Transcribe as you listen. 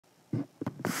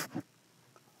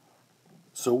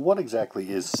So what exactly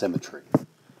is symmetry?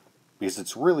 Because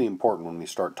it's really important when we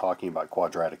start talking about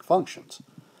quadratic functions.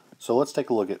 So let's take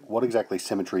a look at what exactly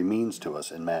symmetry means to us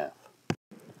in math.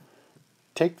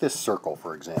 Take this circle,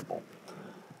 for example.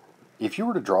 If you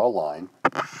were to draw a line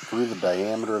through the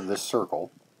diameter of this circle,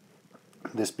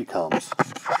 this becomes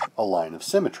a line of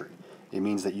symmetry. It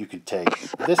means that you could take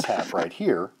this half right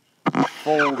here,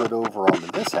 fold it over onto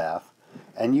this half,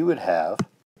 and you would have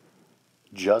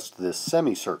just this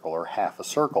semicircle, or half a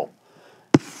circle.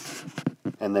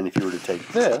 And then if you were to take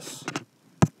this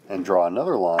and draw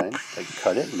another line, like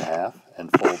cut it in half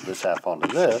and fold this half onto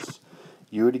this,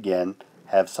 you would again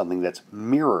have something that's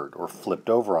mirrored or flipped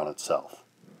over on itself.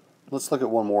 Let's look at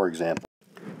one more example.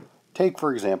 Take,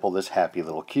 for example, this happy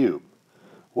little cube.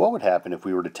 What would happen if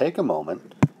we were to take a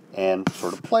moment and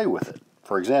sort of play with it?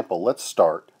 For example, let's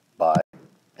start by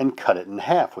and cut it in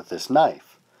half with this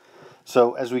knife.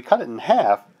 So as we cut it in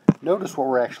half, notice what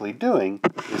we're actually doing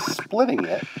is splitting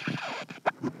it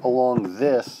along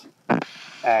this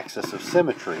axis of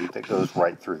symmetry that goes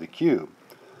right through the cube.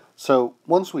 So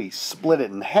once we split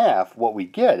it in half, what we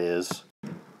get is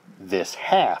this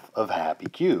half of happy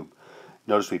cube.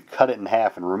 Notice we've cut it in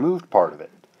half and removed part of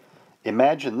it.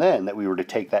 Imagine then that we were to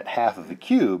take that half of the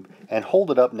cube and hold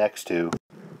it up next to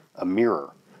a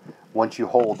mirror. Once you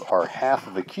hold our half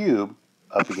of a cube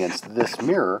up against this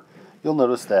mirror, you'll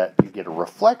notice that you get a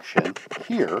reflection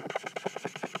here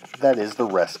that is the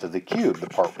rest of the cube, the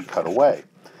part we cut away.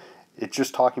 It's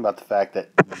just talking about the fact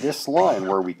that this line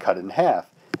where we cut it in half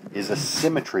is a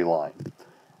symmetry line.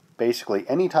 Basically,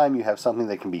 anytime you have something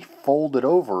that can be folded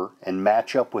over and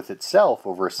match up with itself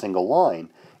over a single line,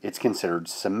 it's considered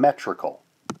symmetrical.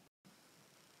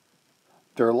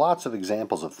 There are lots of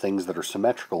examples of things that are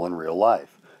symmetrical in real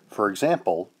life. For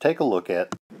example, take a look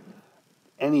at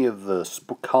any of the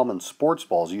common sports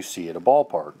balls you see at a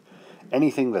ballpark.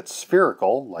 Anything that's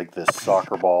spherical, like this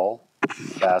soccer ball,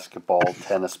 basketball,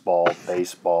 tennis ball,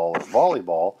 baseball, or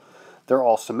volleyball, they're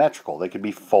all symmetrical. They could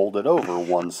be folded over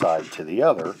one side to the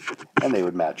other, and they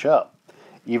would match up.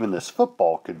 Even this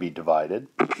football could be divided,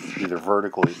 either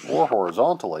vertically or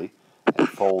horizontally, and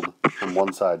fold from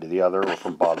one side to the other or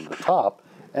from bottom to top,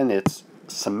 and it's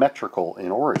symmetrical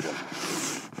in origin.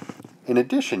 In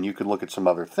addition, you could look at some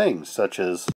other things, such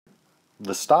as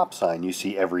the stop sign you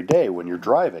see every day when you're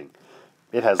driving.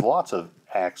 It has lots of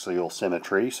axial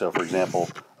symmetry, so for example,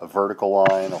 a vertical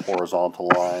line, a horizontal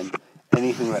line,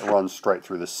 anything that runs straight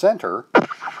through the center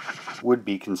would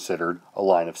be considered a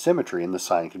line of symmetry, and the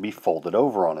sign can be folded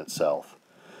over on itself.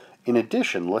 In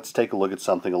addition, let's take a look at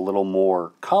something a little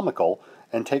more comical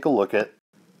and take a look at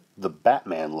the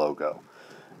Batman logo.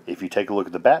 If you take a look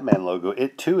at the Batman logo,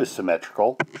 it too is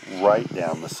symmetrical right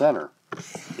down the center.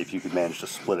 If you could manage to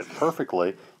split it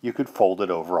perfectly, you could fold it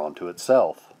over onto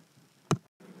itself.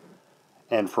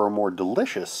 And for a more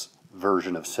delicious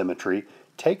version of symmetry,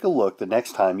 take a look the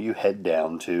next time you head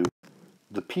down to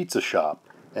the pizza shop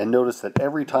and notice that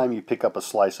every time you pick up a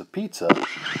slice of pizza,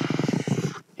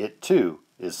 it too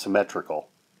is symmetrical.